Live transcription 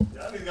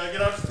gotta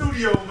get out of the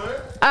studio,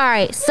 man. All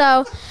right,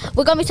 so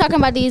we're gonna be talking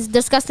about these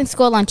disgusting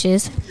school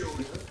lunches.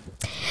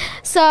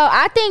 So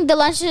I think the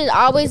lunch should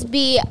always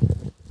be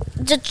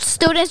the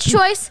student's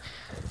choice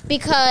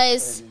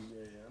because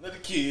Let the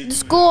kids. the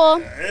school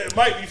It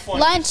might be fun.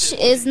 lunch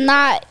is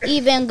not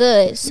even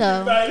good. So,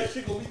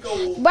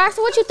 Brax,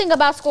 what you think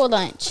about school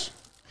lunch?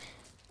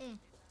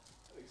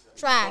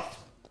 Trash.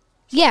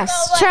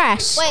 Yes, So,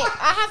 trash. Wait,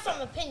 I have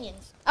some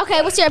opinions.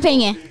 Okay, what's your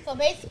opinion? So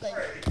basically,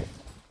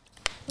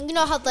 you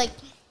know how like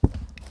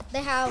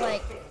they have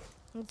like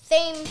the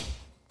same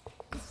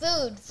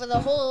food for the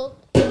whole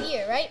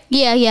year, right?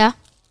 Yeah.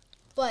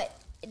 But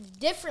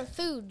different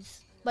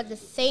foods, but the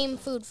same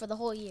food for the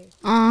whole year.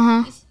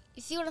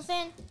 You see what I'm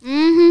saying?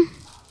 Mm-hmm.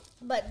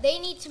 But they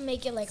need to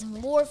make it like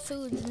more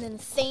foods than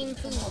the same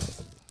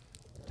foods.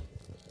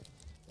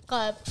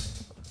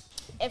 Cause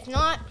if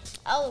not,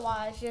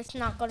 otherwise it's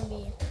not gonna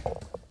be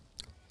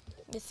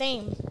the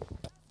same.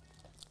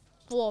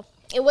 Well,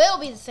 it will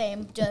be the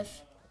same,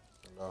 just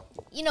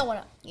you know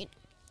what? You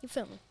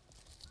feel me?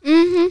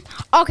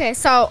 Okay,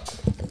 so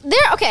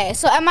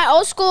at my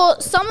old school,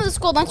 some of the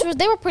school lunches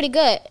they were pretty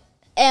good,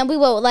 and we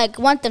would like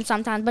want them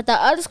sometimes. But the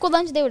other school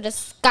lunches they were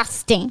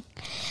disgusting.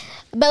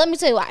 But let me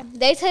tell you why.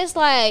 They taste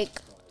like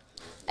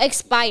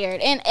expired,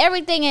 and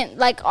everything in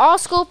like all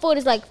school food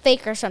is like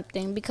fake or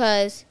something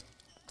because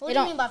What do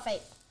you mean by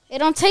fake? it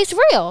don't taste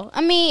real.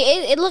 I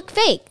mean, it look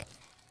fake.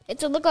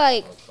 It look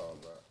like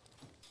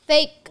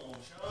fake.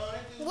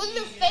 What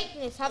does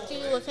fakeness have to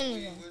do with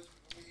anything?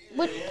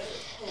 What?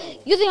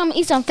 You think I'm gonna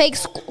eat some fake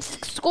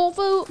school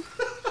food?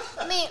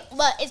 I mean,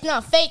 but it's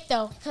not fake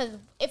though, because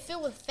if it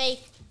was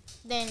fake,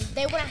 then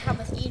they wouldn't have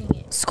us eating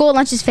it. School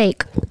lunch is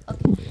fake.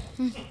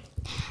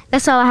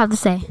 That's all I have to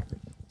say.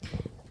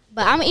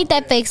 But I'm gonna eat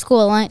that fake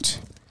school lunch.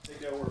 Take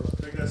that word.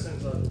 Take that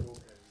sentence out of the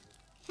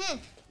vocabulary.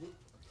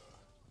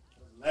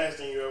 Last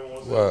thing you ever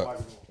want to say.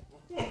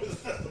 What?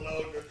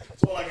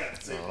 That's all I got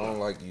to say. I don't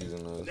like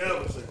using those.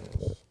 Never say.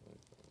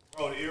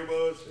 Oh, the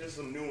earbuds. There's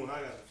some new one.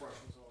 I got the fresh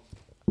ones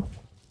on.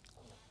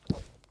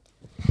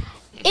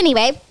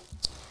 Anyway,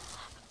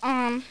 Go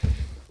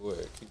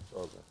ahead, keep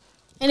talking.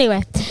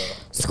 Anyway,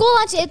 school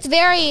lunch, it's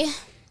very...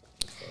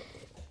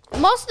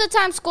 Most of the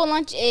time, school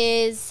lunch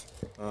is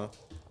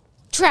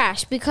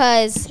trash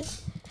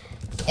because...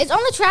 It's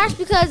only trash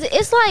because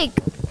it's like...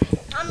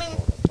 I mean,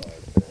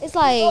 It's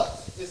like...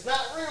 It's not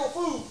real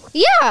food.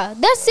 Yeah,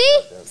 that's...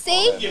 See?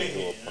 See? Get in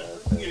here.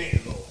 Get in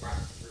here, little rock.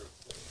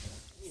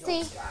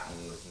 See?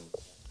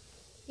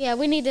 Yeah,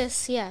 we need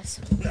this, yes.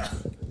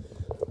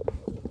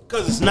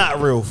 Because it's not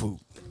real food.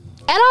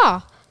 At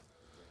all.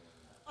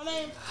 I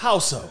mean, How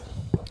so?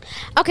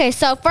 Okay,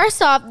 so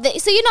first off,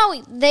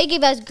 they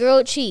give us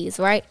grilled cheese,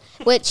 right?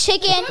 With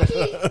chicken.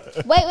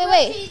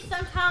 Wait. cheese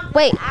sometimes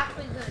Wait. is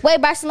actually good. Wait,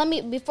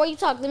 Bryson, before you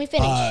talk, let me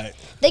finish. Alright.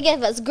 They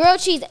give us grilled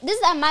cheese. This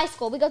is at my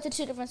school. We go to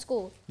 2 different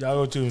schools.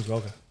 Y'all go to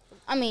okay.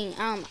 I mean,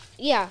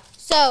 yeah.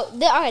 So,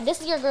 okay,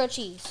 this is your grilled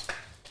cheese.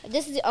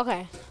 This is,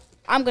 okay.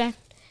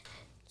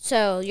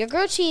 So, your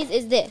grilled cheese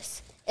is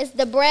this. It's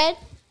the bread,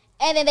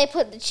 and then they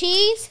put the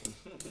cheese.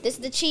 This is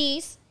the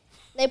cheese.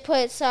 They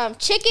put some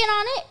chicken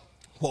on it.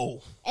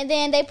 Whoa. And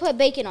then they put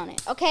bacon on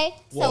it, okay?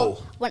 Whoa.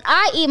 So when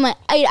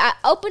I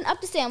open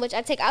up the sandwich,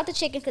 I take out the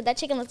chicken because that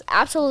chicken looks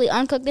absolutely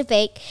uncooked and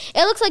fake.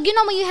 It looks like,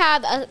 when you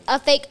have a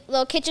fake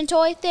little kitchen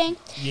toy thing?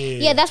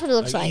 Yeah. That's what it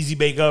looks like. Easy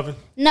bake oven?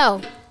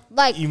 No,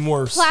 like Even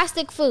worse.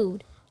 plastic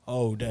food.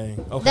 Oh,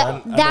 dang.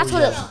 Okay. That's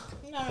what it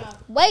No.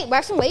 Wait,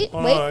 Braxton, wait.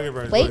 I get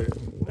ready. Wait.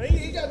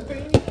 Hey, you got the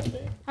pain.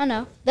 I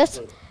know.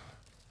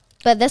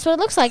 But that's what it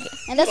looks like.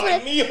 And that's what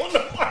Like it me on the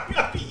party,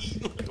 I be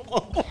eating like a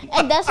motherfucker.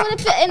 and that's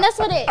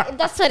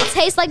what it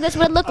tastes like. That's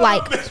what it looked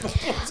like.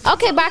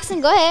 Okay,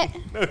 Braxton, go ahead.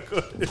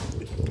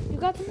 You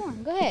got some more.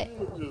 Go ahead.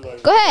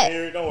 Go ahead.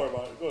 Hey, don't worry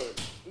about it. Go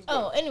ahead.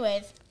 Oh,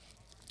 anyways.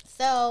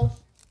 So,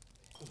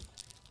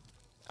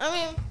 I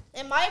mean,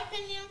 in my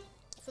opinion,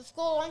 for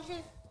school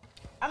lunches,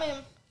 I mean,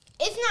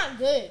 it's not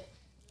good.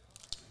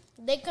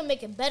 They could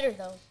make it better,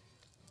 though.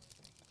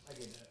 I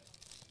get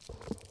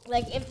that.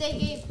 Like, if they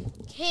gave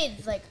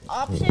kids, like,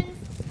 options,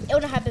 it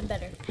would have been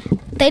better.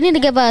 They need to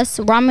give us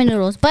ramen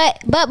noodles,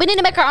 but we need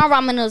to make our own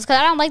ramen noodles because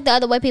I don't like the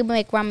other way people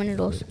make ramen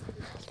noodles.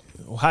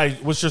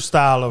 What's your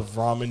style of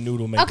ramen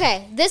noodle making?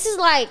 Okay, this is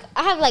like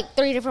I have like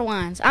 3 different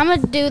ones. I'm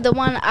gonna do the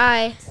one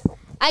I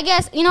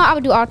guess I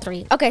would do all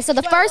 3. Okay, so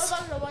the first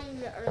What about the one you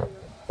did earlier?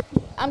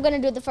 I'm gonna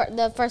do the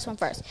first one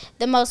first.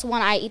 The most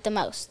one I eat the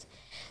most.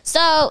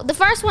 So the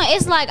first one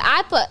is like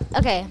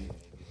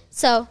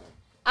so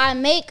I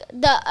make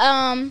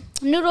the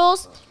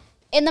noodles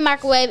in the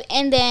microwave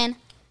and then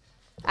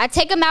I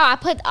take them out. I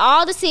put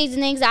all the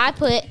seasonings I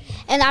put,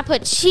 and I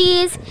put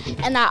cheese,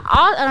 and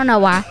I don't know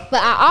why, but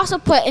I also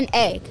put an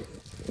egg.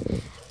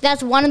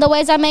 That's one of the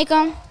ways I make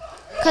them.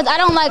 And I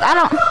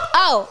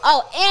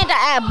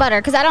add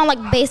butter, because I don't like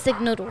basic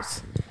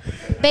noodles.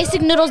 Basic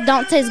noodles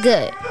don't taste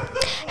good.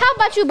 How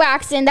about you,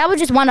 Braxton? That was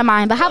just one of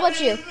mine, but how about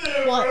you?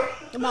 What?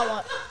 About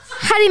what?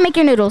 How do you make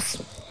your noodles?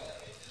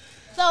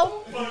 So,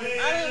 I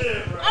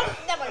don't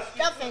put that much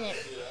stuff in it.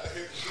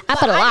 I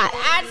put a lot.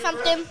 Add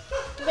something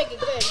to make it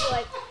good.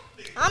 Like,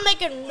 I'm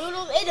making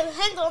noodles. It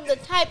depends on the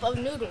type of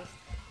noodles.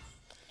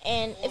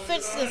 And if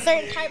it's a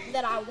certain type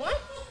that I want,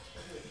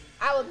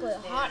 I would put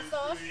hot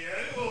sauce,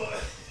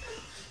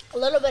 a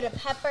little bit of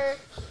pepper,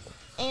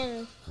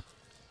 and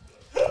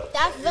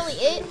that's really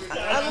it.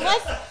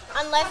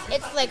 Unless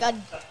it's like a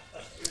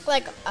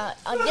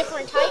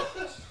different type.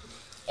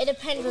 It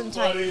depends on the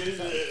type.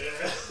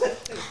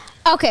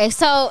 Okay,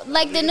 so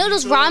like the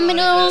noodles, ramen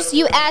noodles,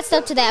 you add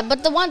stuff to that.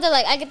 But the ones that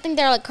like I could think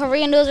they're like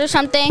Korean noodles or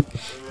something,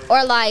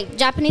 or like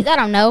Japanese. I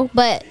don't know,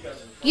 but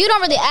you don't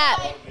really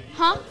add,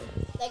 huh?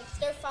 Like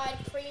stir-fried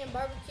Korean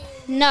barbecue.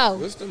 No.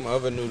 What's them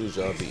other noodles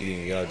y'all be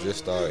eating? Y'all just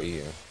start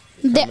eating.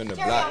 The- Come in the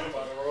black.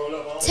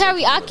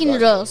 Teriyaki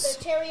noodles.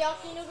 The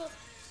teriyaki noodles.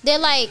 They're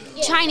like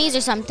Chinese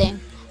or something,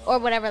 or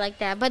whatever like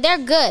that. But they're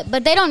good.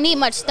 But they don't need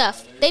much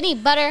stuff. They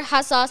need butter,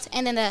 hot sauce,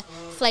 and then the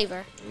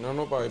flavor. No,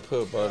 nobody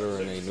put butter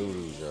in their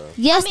noodles, y'all.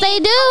 Yes, they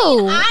do.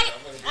 I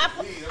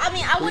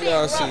Who wouldn't.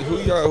 y'all see?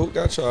 Who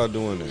got y'all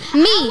doing it? I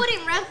Me.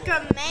 wouldn't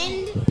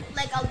recommend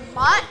like a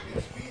lot.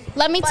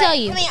 Let me tell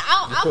you. I mean,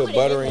 I'll Put put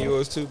butter it in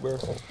yours too, bro.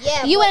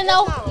 Yeah. You but wanna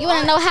know? that's not a You wanna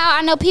lot. know how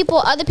I know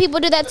other people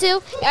do that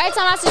too? Every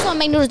time I see someone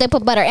make noodles, they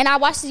put butter. And I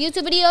watched this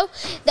YouTube video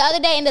the other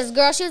day, and this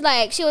girl, she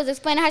was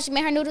explaining how she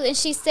made her noodles, and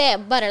she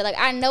said butter. Like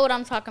I know what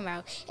I'm talking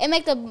about. It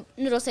make the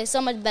noodles taste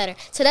so much better.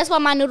 So that's why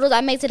my noodles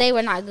I made today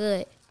were not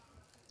good.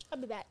 I'll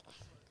be back.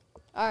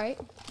 All right.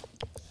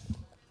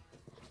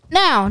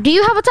 Now, do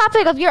you have a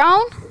topic of your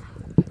own?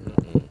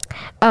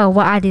 Oh,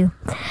 well, I do.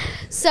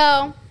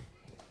 So,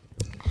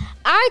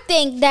 I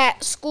think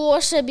that school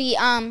should be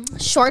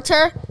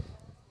shorter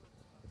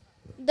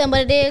than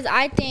what it is.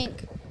 I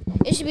think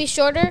it should be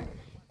shorter,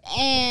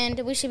 and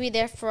we should be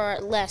there for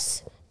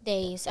less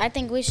days. I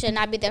think we should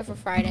not be there for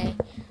Friday.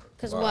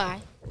 Because why?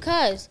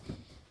 Because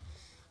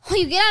when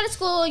you get out of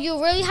school,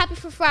 you're really happy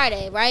for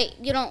Friday, right?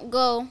 You don't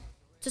go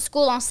to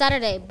school on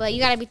Saturday, but you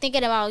got to be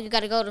thinking about you got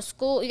to go to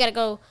school. You got to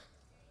go,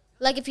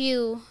 like if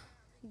you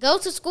go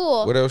to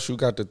school What else you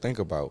got to think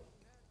about?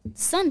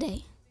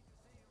 Sunday.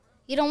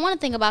 You don't want to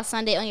think about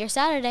Sunday on your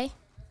Saturday.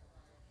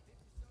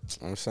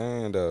 I'm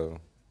saying though,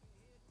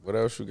 what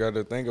else you got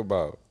to think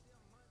about?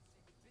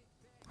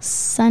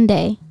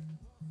 Sunday.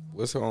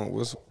 What's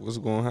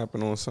going to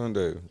happen on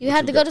Sunday? You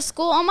have to go to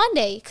school on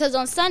Monday. Because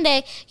on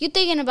Sunday, you're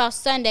thinking about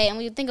Sunday. And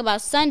when you think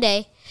about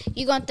Sunday,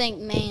 you're going to think,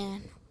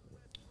 man,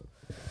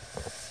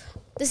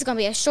 this is going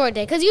to be a short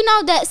day. Because you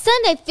know that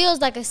Sunday feels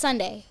like a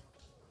Sunday.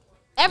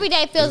 Every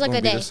day feels like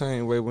a day. It's the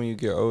same way when you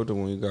get older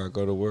when you got to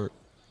go to work.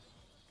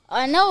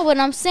 I know what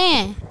I'm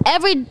saying.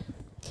 Every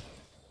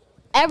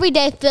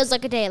day feels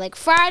like a day. Like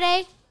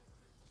Friday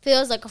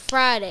feels like a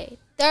Friday.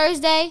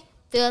 Thursday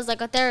feels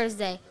like a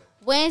Thursday.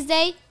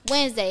 Wednesday.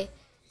 Tuesday.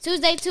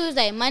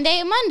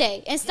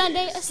 Monday. And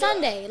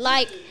Sunday.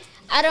 Like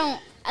I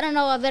don't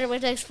know a better way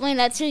to explain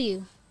that to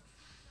you.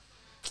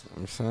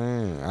 I'm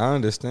saying, I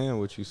understand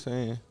what you're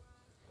saying.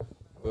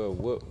 But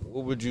what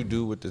would you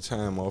do with the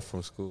time off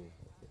from school?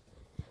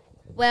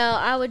 Well,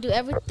 I would do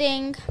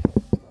everything.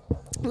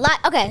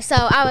 Like okay, so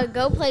I would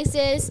go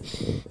places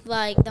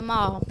like the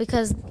mall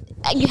because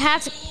you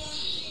have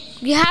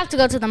to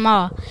go to the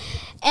mall,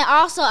 and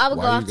also I would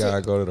Why go you out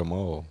gotta to go to the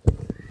mall?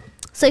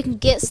 so you can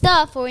get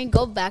stuff or you can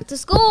go back to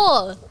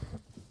school.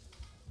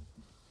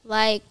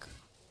 Like,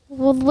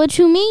 well, what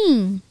you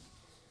mean?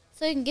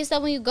 So you can get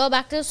stuff when you go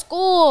back to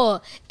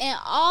school, and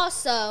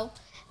also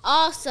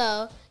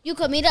you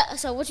could meet up.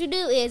 So what you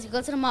do is you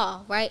go to the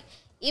mall, right?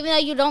 Even though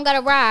you don't got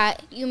a ride,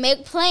 you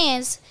make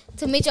plans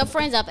to meet your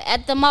friends up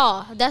at the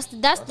mall. That's the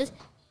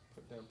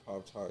Put them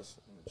Pop-Tarts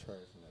in the trash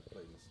in that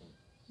plate.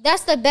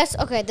 that's the best.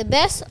 Okay, the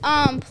best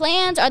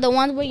plans are the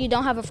ones where you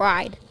don't have a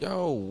ride.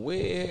 Yo,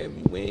 where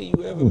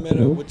you ever met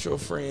up with your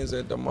friends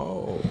at the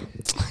mall?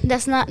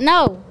 That's not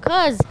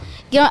cause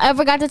you don't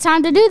ever got the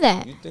time to do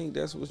that. You think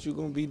that's what you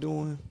gonna be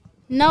doing?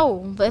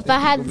 No, but if I You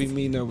had gonna be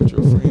meeting up with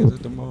your friends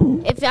at the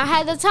mall? if I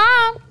had the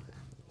time,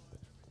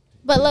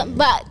 but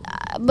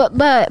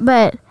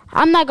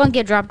I'm not gonna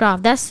get dropped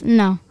off. That's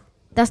not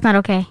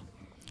okay.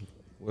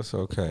 What's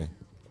okay?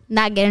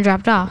 Not getting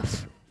dropped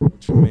off.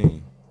 What you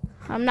mean?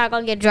 I'm not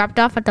gonna get dropped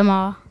off at the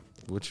mall.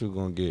 What you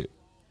gonna get?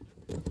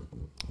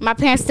 My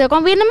parents still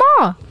gonna be in the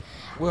mall.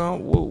 Well,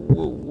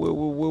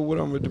 what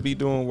I'm going to be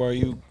doing while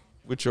you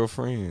with your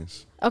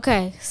friends?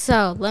 Okay,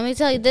 so let me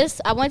tell you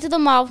this. I went to the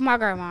mall with my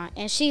grandma,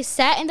 and she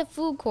sat in the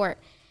food court,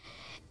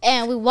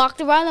 and we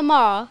walked around the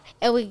mall,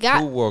 and we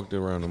got Who walked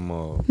around the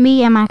mall?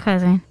 me and my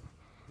cousin.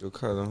 Your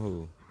cousin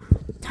who?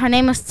 Her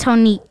name is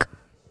Tonique.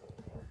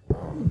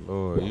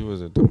 Lord, you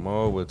was at the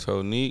mall with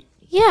Tonique?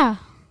 Yeah.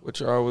 What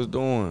y'all was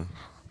doing?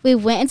 We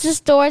went into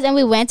stores, and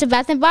we went to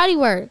Bath and Body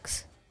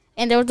Works,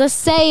 and there was a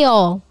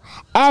sale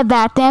at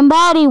Bath and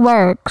Body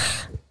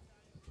Works.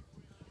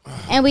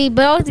 And we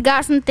both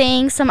got some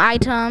things, some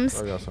items.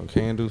 I got some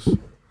candles.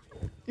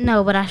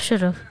 No, but I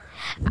should have.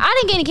 I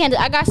didn't get any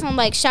candles. I got some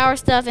like shower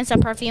stuff and some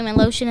perfume and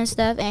lotion and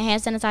stuff and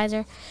hand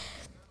sanitizer.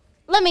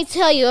 Let me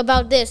tell you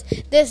about this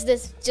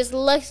just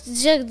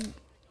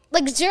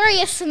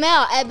luxurious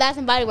smell at Bath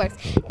and Body Works.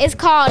 It's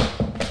called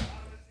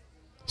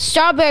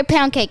strawberry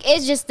pound cake.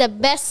 It's just the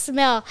best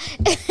smell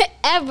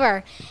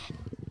ever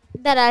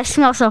that I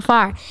smell so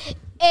far.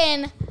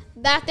 And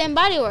Bath and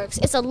Body Works.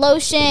 It's a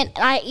lotion.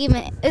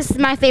 It's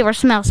my favorite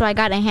smell, so I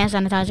got a hand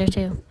sanitizer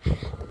too.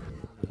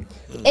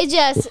 It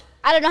just,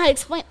 I don't know how to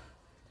explain.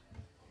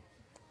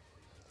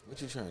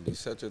 What you trying to do?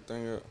 Set your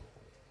thing up?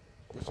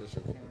 What's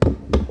your camera?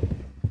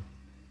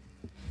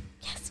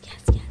 Yes.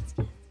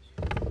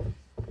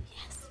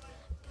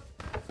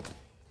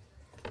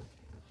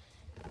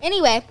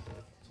 Anyway.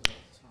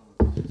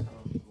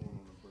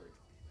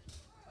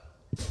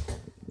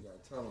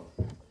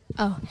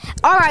 Oh,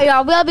 all right,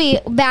 y'all. We'll be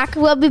back.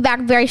 We'll be back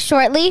very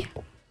shortly.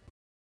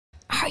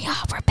 All right, y'all.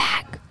 We're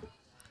back.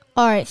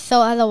 All right.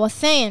 So as I was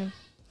saying,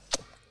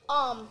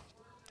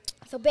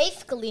 so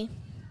basically,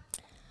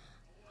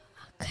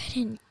 I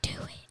couldn't do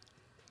it,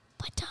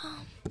 but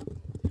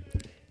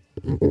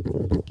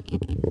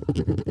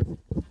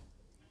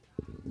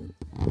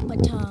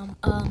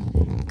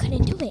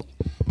couldn't do it.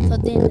 So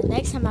then the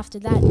next time after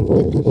that,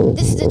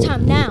 this is the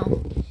time now.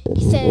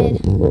 He said,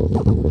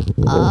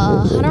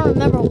 I don't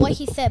remember what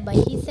he said, but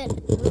he said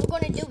we were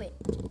going to do it.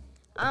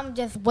 I'm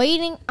just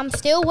waiting. I'm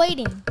still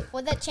waiting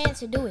for that chance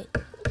to do it.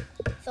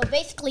 So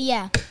basically,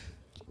 yeah.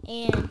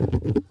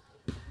 And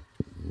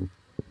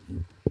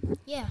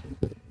yeah.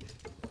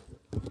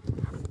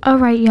 All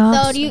right, y'all.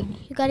 So you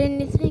got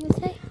anything to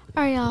say?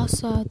 All right, y'all.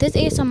 So this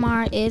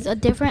ASMR is a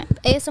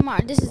different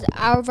ASMR. This is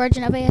our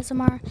version of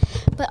ASMR.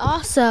 But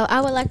also,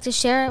 I would like to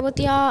share with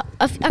y'all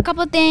a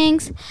couple of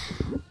things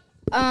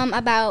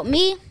about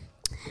me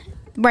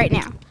right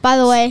now. By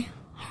the way,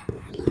 Her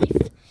life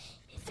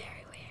is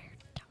very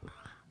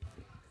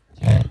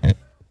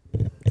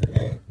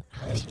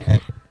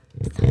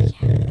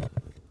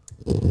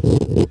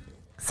weird.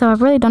 So I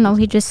really don't know what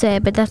he just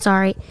said, but that's all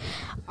right.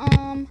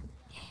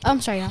 I'm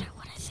sorry, y'all.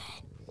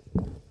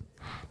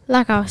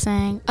 Like I was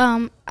saying,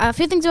 a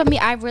few things about me.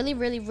 I really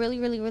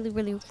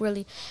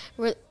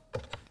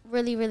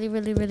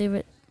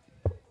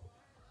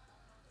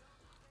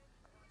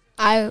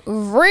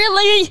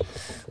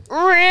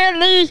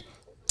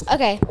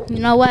okay, you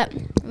know what?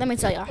 Let me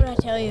tell y'all. what I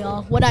tell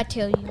y'all? What I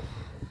tell you?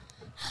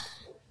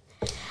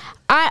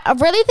 I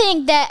really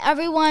think that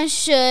everyone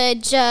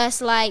should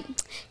just like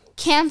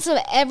cancel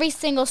every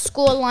single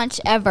school lunch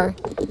ever,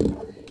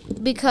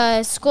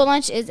 because school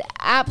lunch is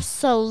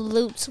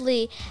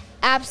absolutely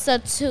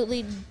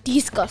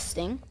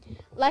disgusting.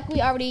 Like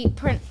we already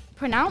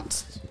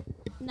pronounced.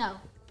 No,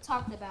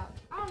 talked about.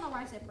 I don't know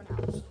why I said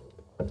pronounced.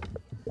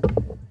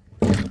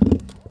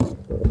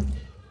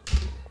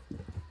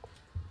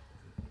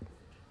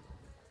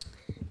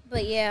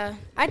 But yeah,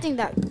 I think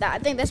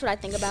that's what I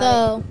think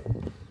about it.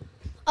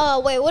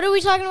 Wait, what are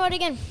we talking about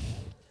again?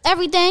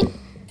 Everything.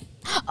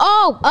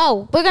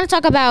 Oh, we're gonna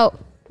talk about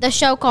the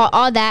show called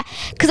All That,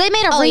 because they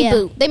made a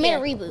reboot. Yeah. They made a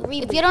reboot.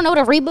 If you don't know what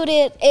a reboot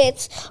is,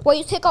 it's where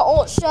you take an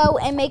old show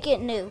and make it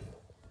new.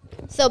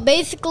 So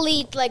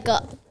basically, it's like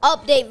a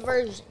updated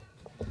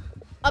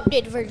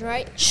version,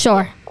 right?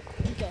 Sure.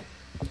 Okay.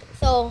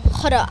 So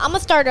hold up, I'm gonna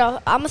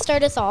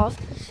start us off.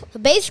 So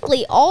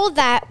basically, All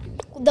That,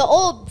 the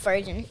old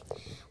version,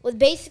 was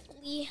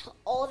basically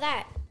all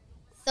that.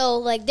 So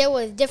like there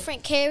was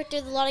different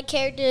characters, a lot of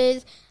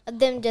characters of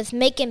them just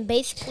making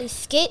basically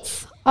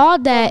skits. All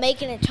That.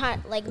 Making it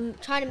trying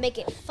to make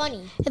it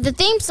funny. The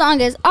theme song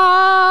is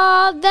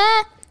All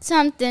That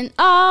something.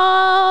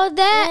 All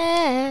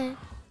That.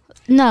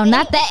 No,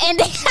 not the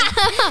ending.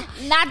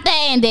 Not the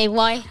ending,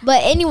 boy.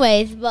 But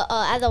anyways,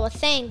 as I was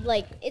saying,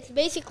 like it's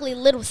basically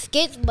little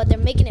skits, but they're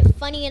making it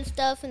funny and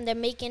stuff, and they're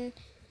making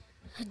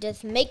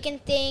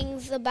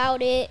things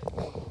about it.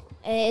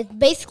 And it's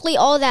basically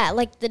all that,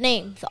 like the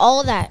names,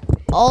 all that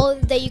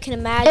you can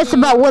imagine. It's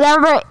about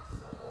whatever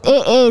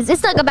it is.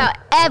 It's like about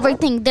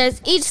everything.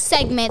 There's each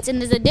segment, and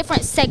there's a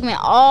different segment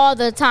all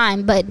the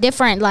time, but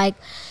different, like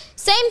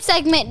same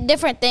segment,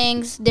 different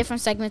things,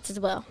 different segments as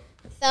well.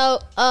 So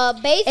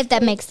basically, If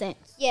that makes sense.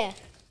 yeah.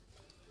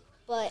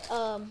 But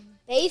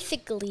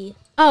basically,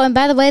 Oh, and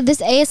by the way,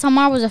 this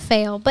ASMR was a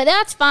fail, but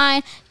that's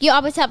fine. You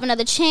always have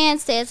another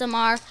chance to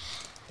ASMR.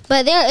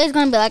 But there is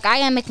gonna be like I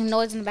am making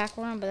noise in the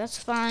background, but that's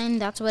fine.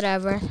 That's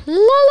whatever. La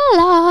la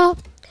la.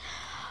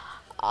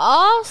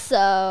 Also,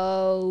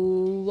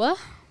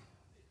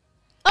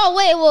 oh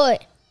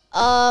wait.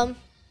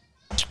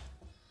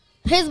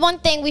 Here's one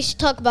thing we should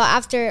talk about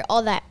after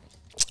all that.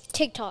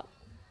 TikTok.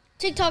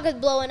 TikTok is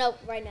blowing up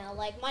right now.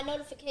 Like my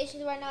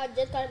notifications right now, I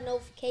just got a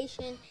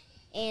notification,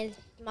 and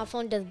my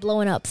phone just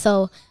blowing up.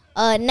 So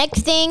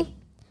next thing,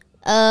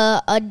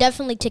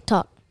 definitely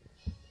TikTok.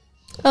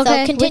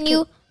 okay.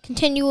 So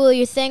continue what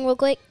you're saying real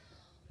quick.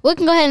 We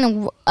can go ahead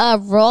and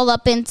roll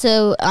up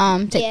into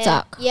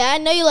TikTok. Yeah, I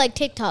know you like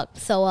TikTok.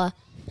 So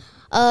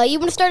you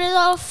want to start it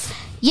off?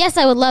 Yes,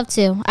 I would love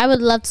to. I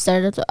would love to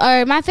start it.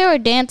 Or my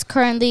favorite dance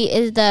currently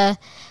is the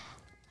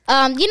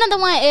you know the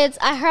one it's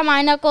I hurt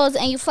my knuckles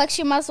and you flex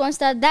your muscle and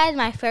stuff. That is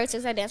my favorite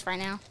TikTok dance right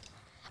now.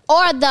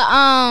 Or the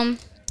I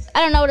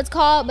don't know what it's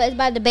called, but it's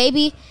by the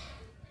baby.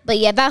 But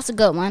yeah, that's a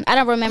good one. I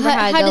don't remember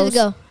how it goes. does it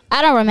go?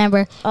 I don't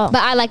remember. Oh.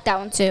 But I like that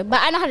one too.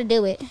 But I know how to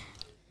do it.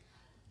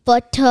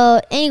 But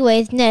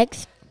anyways,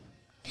 next.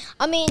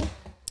 I mean,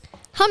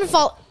 how many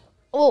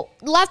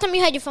last time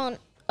you had your phone,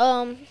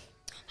 how many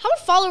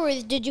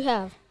followers did you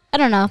have? I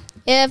don't know.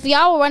 If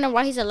y'all were wondering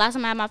why he said last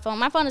time I had my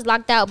phone is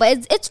locked out,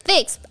 but it's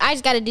fixed. I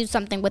just got to do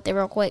something with it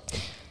real quick.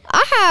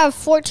 I have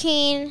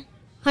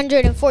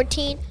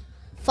 1,414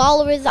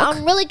 followers. Okay.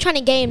 I'm really trying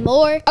to gain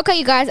more. Okay,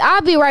 you guys,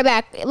 I'll be right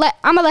back.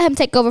 I'm going to let him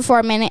take over for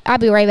a minute. I'll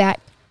be right back.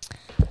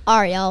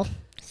 All right, y'all.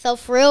 So,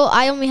 for real,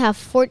 I only have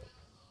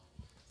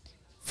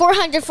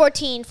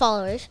 414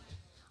 followers.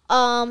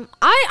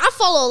 I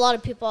follow a lot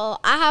of people.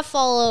 I have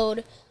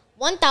followed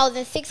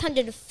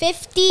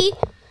 1,650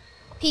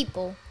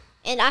 people.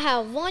 And I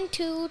have 1,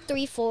 2,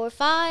 3, 4,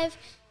 5,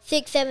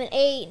 6, 7,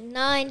 8,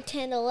 9,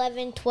 10,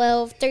 11,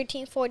 12,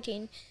 13,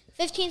 14,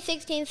 15,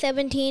 16,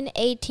 17,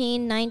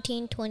 18,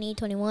 19, 20,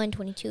 21,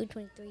 22,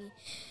 23,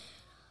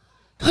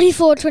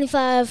 24,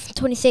 25,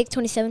 26,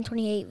 27,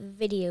 28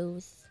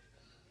 videos.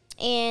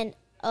 And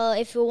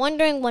if you're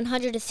wondering,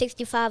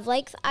 165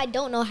 likes. I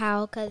don't know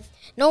how, because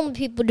normally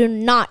people do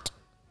not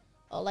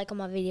like on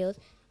my videos.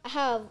 I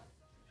have,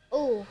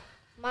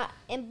 my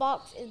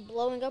inbox is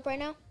blowing up right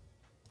now.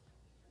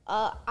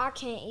 I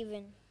can't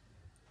even.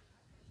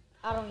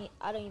 I don't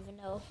even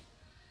know.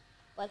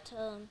 But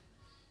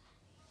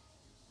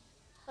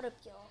what up,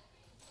 y'all?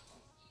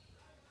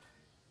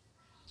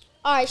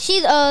 All right,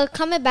 she's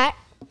coming back.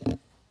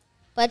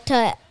 But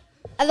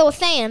as I was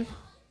saying,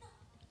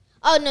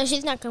 oh no,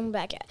 she's not coming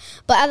back yet.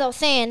 But as I was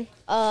saying,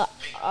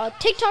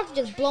 TikTok is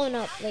just blowing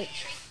up. Like,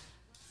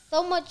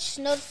 so much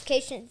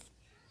notifications,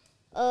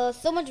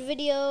 so much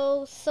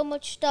videos, so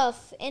much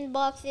stuff.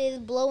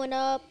 Inboxes blowing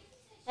up,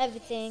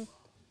 everything.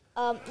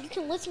 You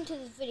can listen to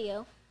this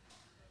video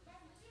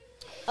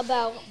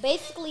about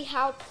basically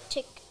how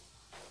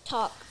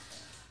TikTok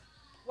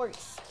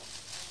works.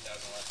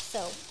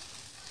 So,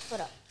 what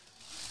up?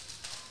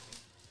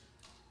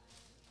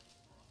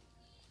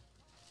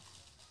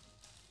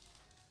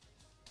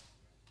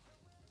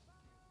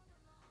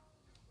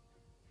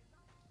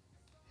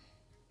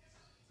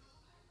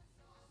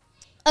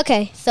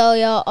 Okay, so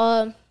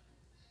y'all,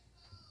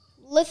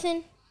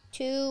 listen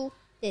to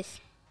this.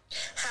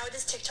 How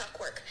does TikTok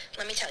work?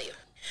 Let me tell you.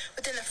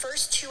 Within the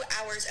first 2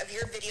 hours of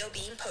your video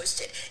being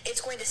posted,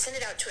 it's going to send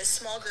it out to a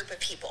small group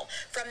of people.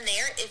 From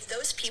there, if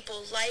those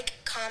people like,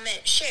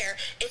 comment, share,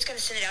 it's going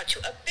to send it out to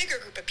a bigger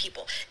group of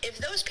people. If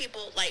those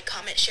people like,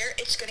 comment, share,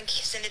 it's going to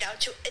send it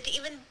out to an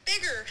even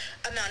bigger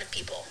amount of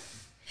people.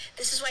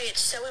 This is why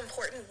it's so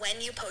important when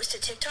you post to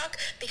TikTok,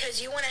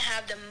 because you want to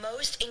have the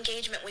most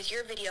engagement with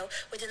your video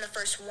within the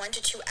first 1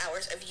 to 2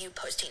 hours of you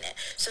posting it.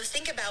 So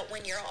think about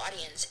when your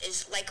audience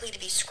is likely to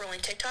be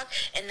scrolling TikTok,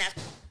 and that's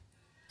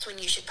when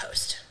you should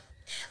post.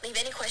 Leave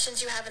any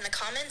questions you have in the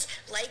comments,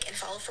 like, and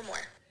follow for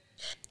more.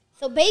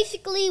 So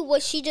basically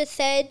what she just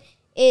said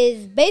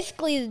is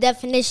basically the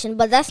definition,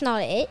 but that's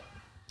not it.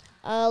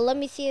 Let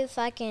me see if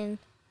I can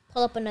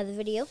pull up another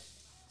video.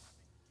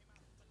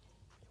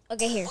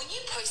 Okay, here. When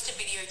you post a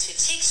video to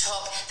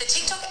TikTok, the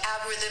TikTok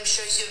algorithm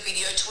shows your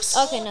video to a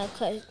small... Okay, no,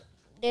 because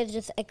there's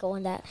just echo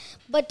on that.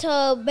 But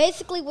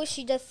basically what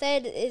she just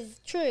said is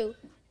true.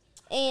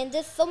 And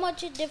there's so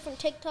much of different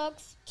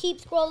TikToks.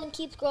 Keep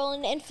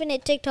scrolling,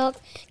 infinite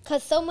TikToks.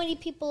 Because so many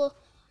people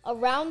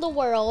around the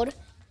world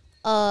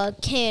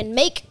can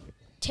make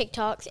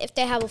TikToks. If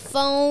they have a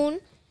phone,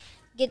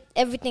 get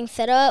everything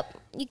set up.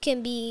 You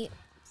can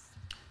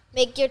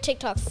make your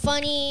TikToks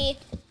funny.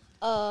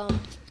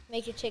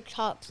 Make your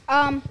TikToks.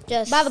 By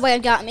the way, I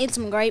got me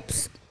some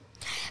grapes.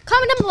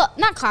 Comment down below.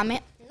 Not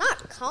comment.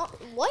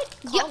 What?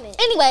 Yeah, Comment.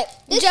 anyway,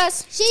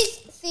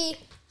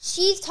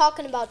 she's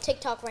talking about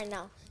TikTok right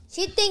now.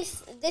 She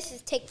thinks this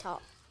is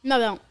TikTok. No,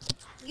 don't.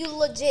 You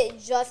legit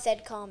just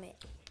said comment.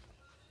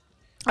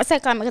 I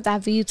said comment because I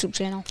have a YouTube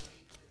channel.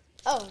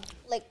 Oh.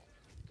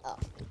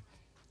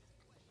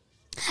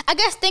 I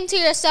guess think to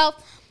yourself,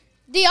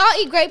 do y'all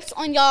eat grapes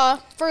on y'all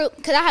fruit?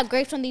 Because I have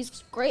grapes on these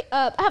grape.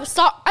 I have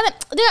salt.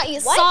 Do y'all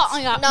eat salt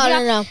on y'all?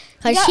 No.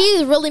 Because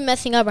she's really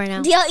messing up right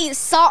now. Do y'all eat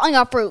salt on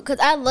y'all fruit? Because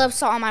I love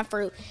salt on my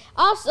fruit.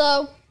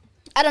 Also,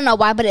 I don't know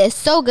why, but it is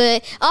so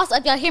good. Also,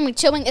 if y'all hear me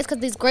chewing, it's because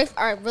these grapes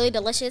are really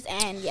delicious,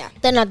 and yeah.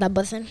 They're not that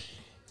bussin'.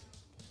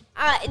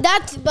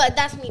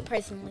 That's me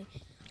personally.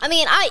 I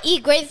mean, I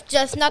eat grapes,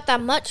 just not that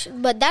much,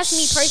 but that's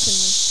me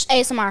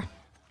personally. ASMR.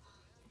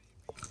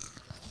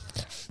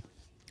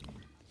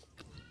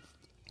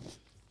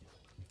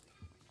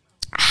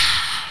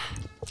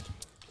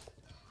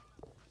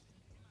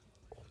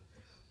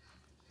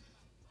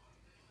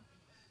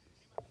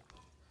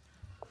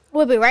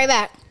 We'll be right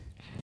back.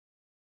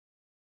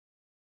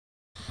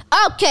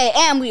 Okay,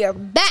 and we are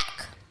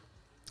back.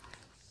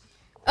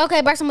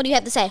 Okay, Braxton, what do you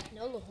have to say?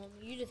 No, little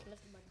homie, you just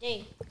messed up my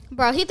day.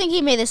 Bro, he think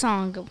he made this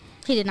song.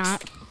 He did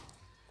not.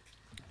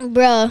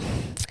 Bruh,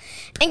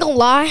 ain't gonna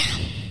lie.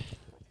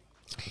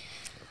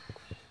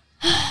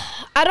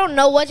 I don't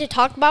know what to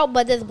talk about,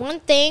 but there's one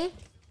thing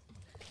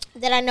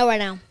that I know right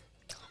now.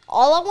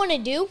 All I want to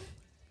do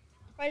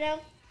right now,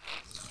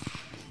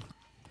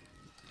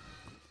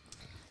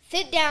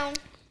 sit down,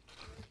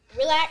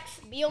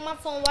 relax, be on my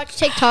phone, watch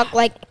TikTok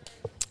like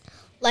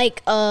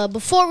like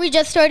before we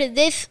just started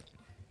this,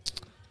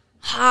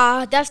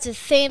 that's the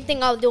same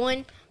thing I was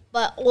doing.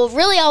 But well,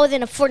 really, I was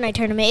in a Fortnite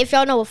tournament. If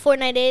y'all know what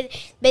Fortnite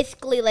is,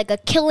 basically like a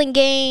killing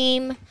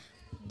game.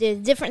 There's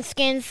different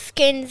skins.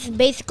 Skins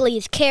basically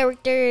is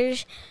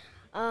characters,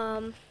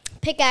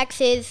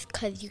 pickaxes,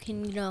 cause you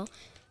can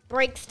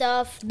break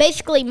stuff.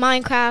 Basically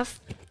Minecraft.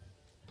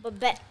 But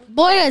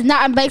boy, that's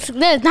not basically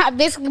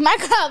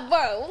Minecraft,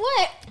 bro.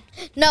 What?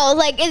 No,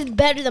 like it's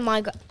better than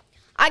Minecraft.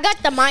 I got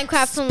the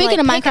Minecraft from Speaking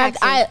of Minecraft,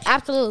 pickaxes. I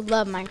absolutely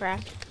love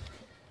Minecraft.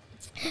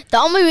 The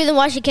only reason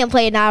why she can't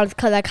play it now is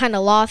because I kind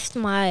of lost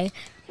my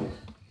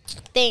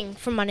thing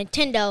from my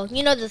Nintendo.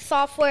 You know the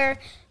software,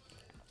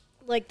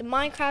 like the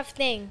Minecraft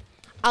thing.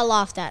 I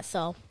lost that,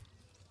 so.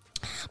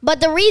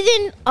 But the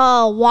reason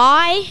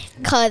why,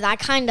 because I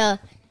kind of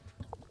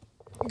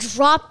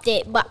dropped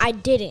it, but I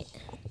didn't.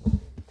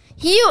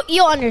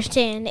 You'll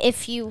understand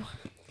if you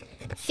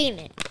seen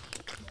it.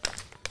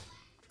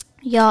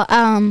 Y'all,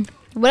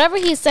 whatever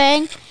he's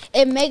saying,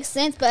 it makes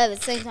sense, but at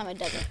the same time, it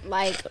doesn't.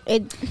 Like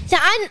it. So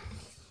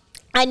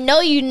I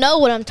know you know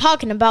what I'm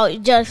talking about.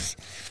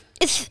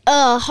 It's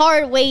a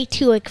hard way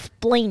to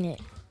explain it.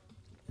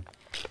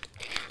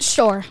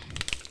 Sure.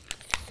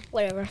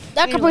 Whatever.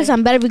 That Capri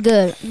Sun better be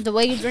good. The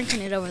way you're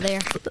drinking it over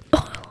there.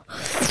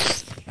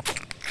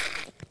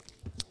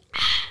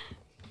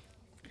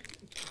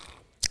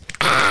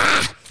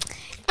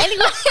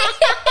 Anyway.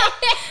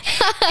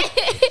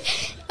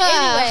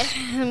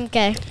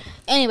 Okay.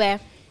 Anyway.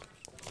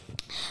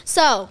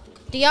 So,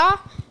 do y'all,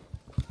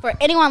 for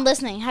anyone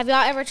listening, have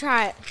y'all ever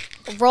tried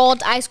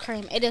rolled ice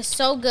cream? It is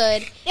so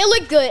good. It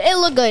looked good. It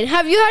looked good.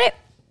 Have you had it?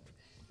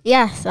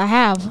 Yes, I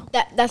have.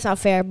 That's not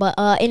fair, but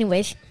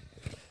anyways.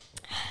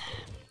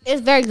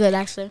 It's very good,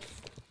 actually.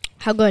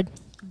 How good?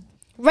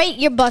 Rate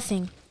your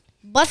bussing.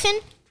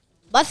 Bussing?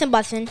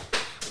 Bussing.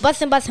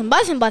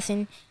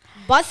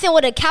 Bussing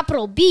with a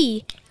capital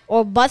B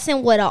or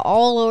bussing with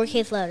all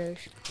lowercase letters.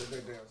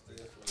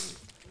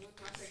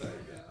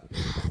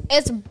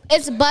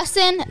 It's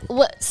bussin'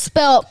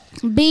 spelled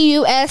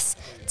BUSTING.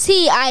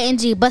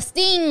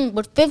 Busting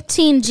with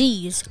 15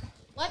 G's.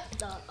 What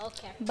the?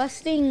 Okay.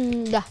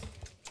 Busting.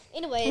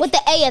 Anyways. With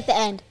the A at the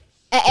end.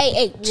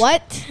 AH.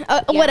 What?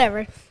 Yeah.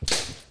 Whatever.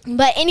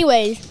 But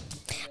anyways,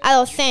 I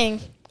was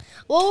saying,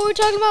 what were we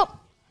talking about?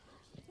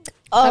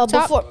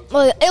 Before,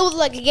 it was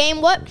like a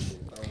game. What? I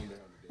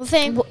was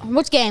saying,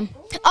 Which game?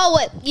 oh,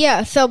 what?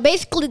 Yeah. So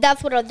basically,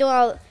 that's what I was doing.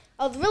 I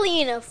was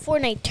really in a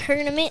Fortnite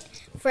tournament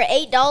for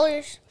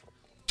 $8.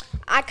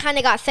 I kind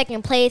of got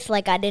second place.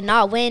 Like I did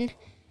not win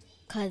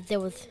because there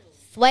was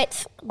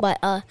sweats. But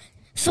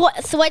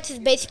sweats is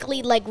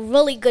basically like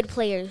really good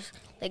players,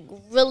 like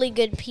really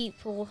good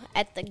people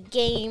at the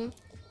game.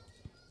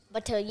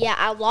 But yeah,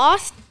 I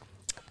lost.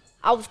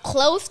 I was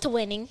close to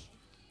winning,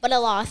 but I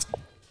lost,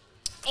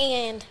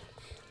 and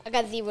I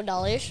got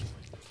 $0.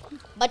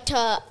 But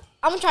I'm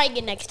gonna try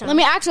again next time. Let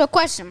me ask you a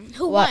question.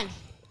 Who What? won?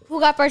 Who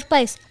got first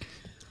place?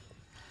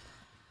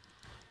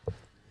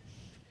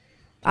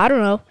 I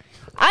don't know.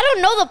 I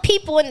don't know the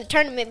people in the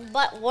tournament,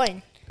 but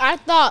one. I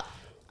thought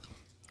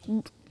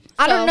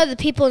I don't know the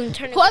people in the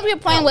tournament. whoever you're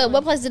playing but with,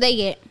 what place did they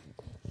get?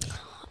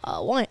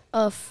 one.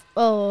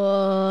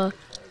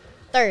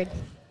 Third.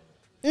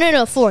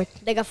 No,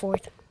 fourth. They got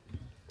fourth.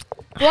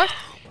 Fourth?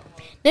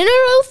 No, it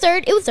was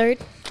third. It was third.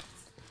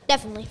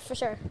 Definitely, for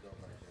sure.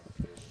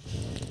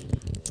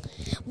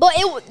 But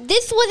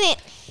this wasn't.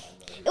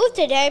 It was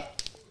today.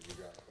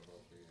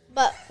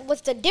 But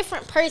with a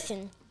different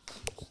person.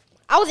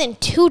 I was in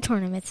 2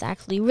 tournaments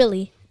actually,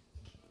 really,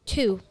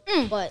 2.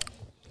 But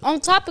On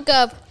topic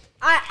of,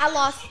 I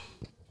lost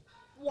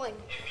one.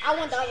 I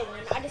won the other one.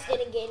 I just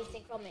didn't get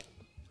anything from it.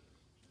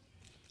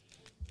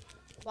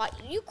 Wow,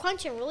 you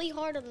crunching really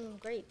hard on them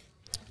grapes.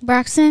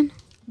 Braxton,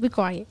 be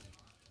quiet.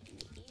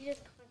 You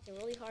just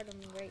crunching really hard on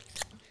them grapes.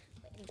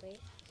 But anyway.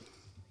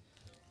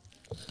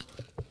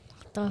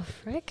 What the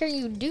frick are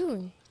you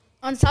doing?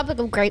 On topic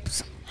of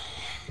grapes,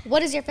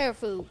 what is your favorite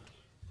food?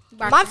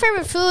 My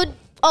favorite food,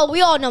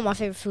 we all know my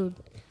favorite food.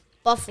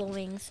 Buffalo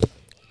wings.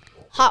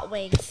 Hot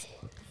wings.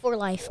 For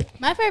life.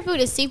 My favorite food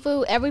is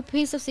seafood. Every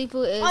piece of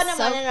seafood is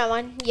Oh, no,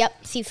 one.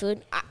 Yep,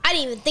 seafood. I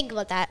didn't even think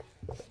about that.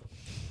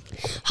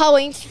 Hot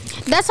wings.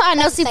 That's why I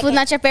know That's seafood's second.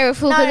 not your favorite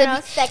food. No, 'cause no,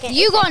 if second.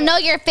 You It's gonna second. know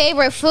your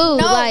favorite food.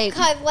 No, like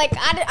because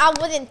I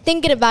wasn't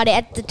thinking about it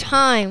at the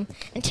time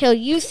until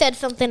you said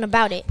something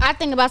about it. I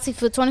think about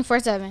seafood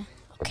 24/7.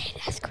 Okay,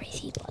 that's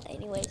crazy. But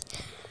anyways,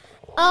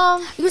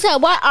 You said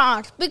what?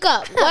 Speak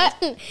up. What?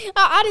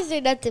 I didn't say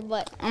nothing,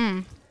 but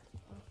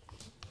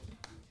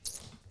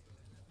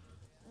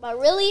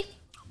really,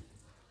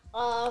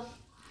 I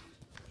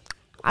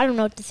don't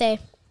know what to say.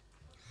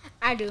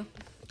 I do.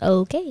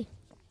 Okay.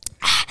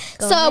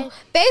 Go So ahead.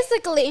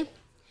 basically,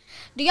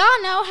 do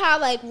y'all know how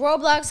like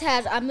Roblox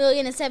has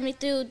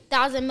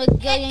 1,072,000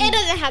 million? It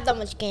doesn't have that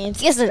much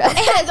games. Yes, it does. It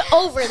has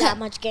over that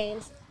much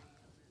games.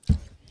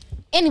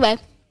 Anyway,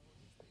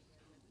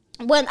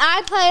 when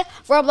I play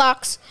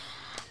Roblox,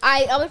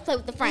 I always play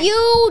with the friends.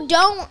 You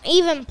don't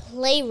even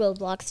play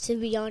Roblox, to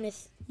be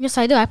honest. Yes,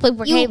 I do. I play You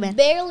Brookhaven.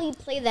 barely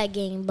play that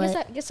game,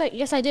 but Yes,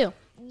 I do.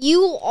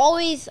 you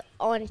always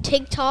on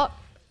TikTok.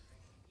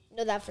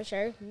 Know that for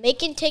sure.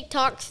 Making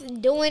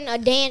TikToks, doing a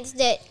dance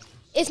that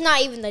it's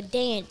not even a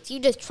dance. You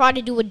just try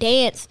to do a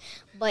dance,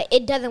 but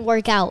it doesn't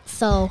work out.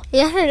 So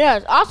Yes, it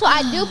does. Also,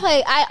 I do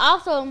play.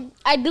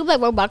 I do play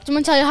Roblox. I'm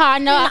gonna tell you how I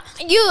know.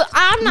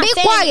 I'm not Be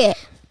saying, quiet.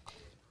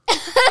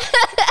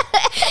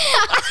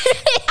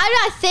 I'm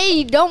not saying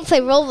you don't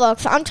play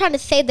Roblox. I'm trying to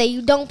say that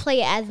you don't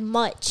play it as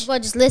much. Well,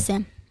 just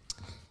listen.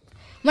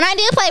 When I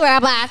do play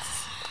Roblox,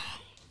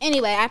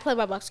 anyway, I play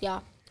Roblox,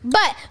 y'all.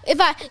 But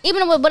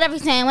even with whatever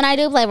you're saying, when I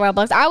do play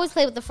Roblox, I always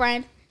play with a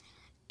friend.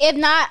 If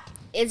not,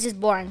 it's just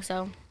boring.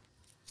 So,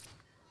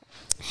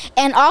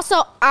 and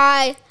also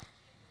I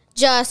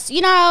just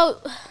really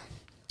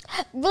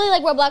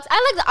like Roblox.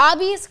 I like the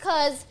obbies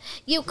because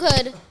you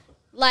could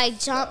like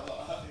jump,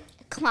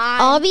 climb.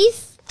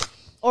 Obvious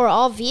or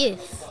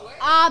obvious?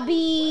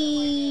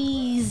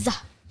 Obbies.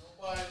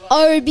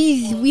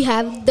 Arby's, we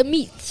have the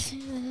meats.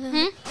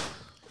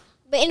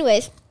 But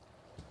anyways,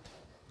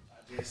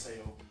 I did say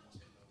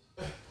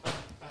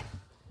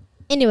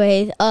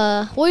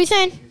what were you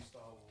saying?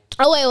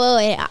 Oh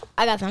wait,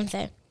 I got something to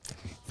say.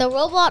 So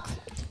Roblox,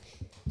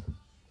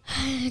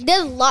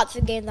 there's lots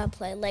of games I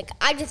play. Like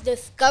I just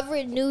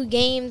discovered new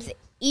games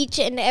each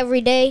and every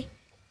day.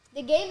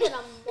 The game that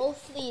I'm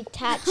mostly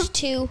attached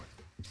to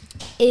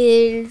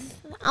is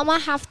I'm gonna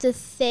have to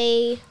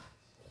say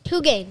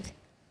 2 games.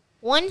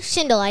 One,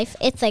 Shinda Life.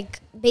 It's like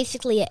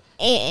basically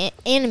an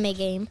anime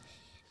game.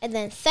 And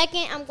then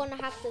second, I'm gonna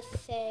have to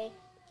say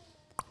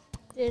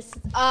This.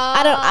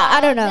 I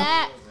don't know.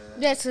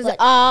 This is But-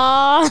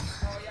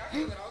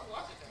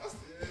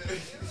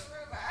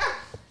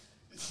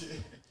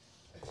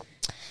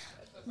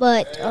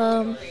 But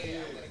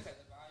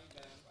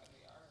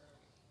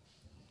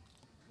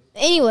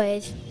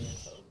anyways,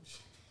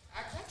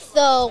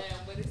 so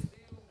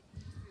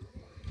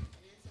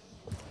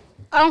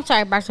I'm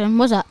sorry, Braxton.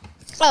 What's up?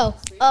 Boy,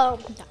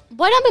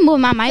 don't be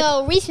moving my mic.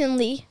 so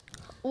recently,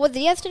 was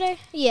it yesterday?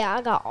 Yeah,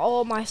 I got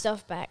all my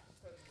stuff back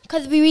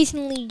because we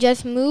recently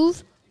just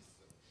moved,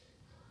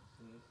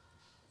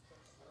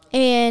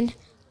 and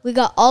we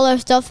got all our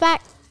stuff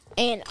back,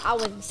 and I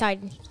was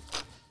excited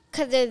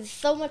because there's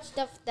so much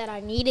stuff that I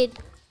needed,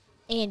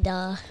 and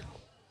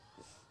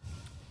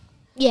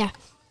yeah.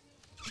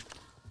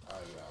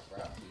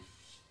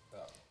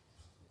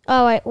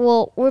 All right,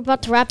 well, we're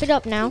about to wrap it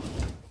up now.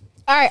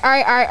 All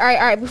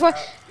right.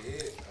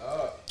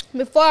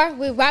 Before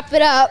we wrap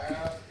it up,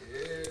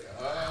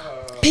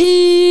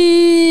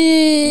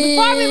 Peace.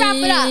 Before we wrap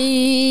it up.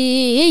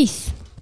 Peace.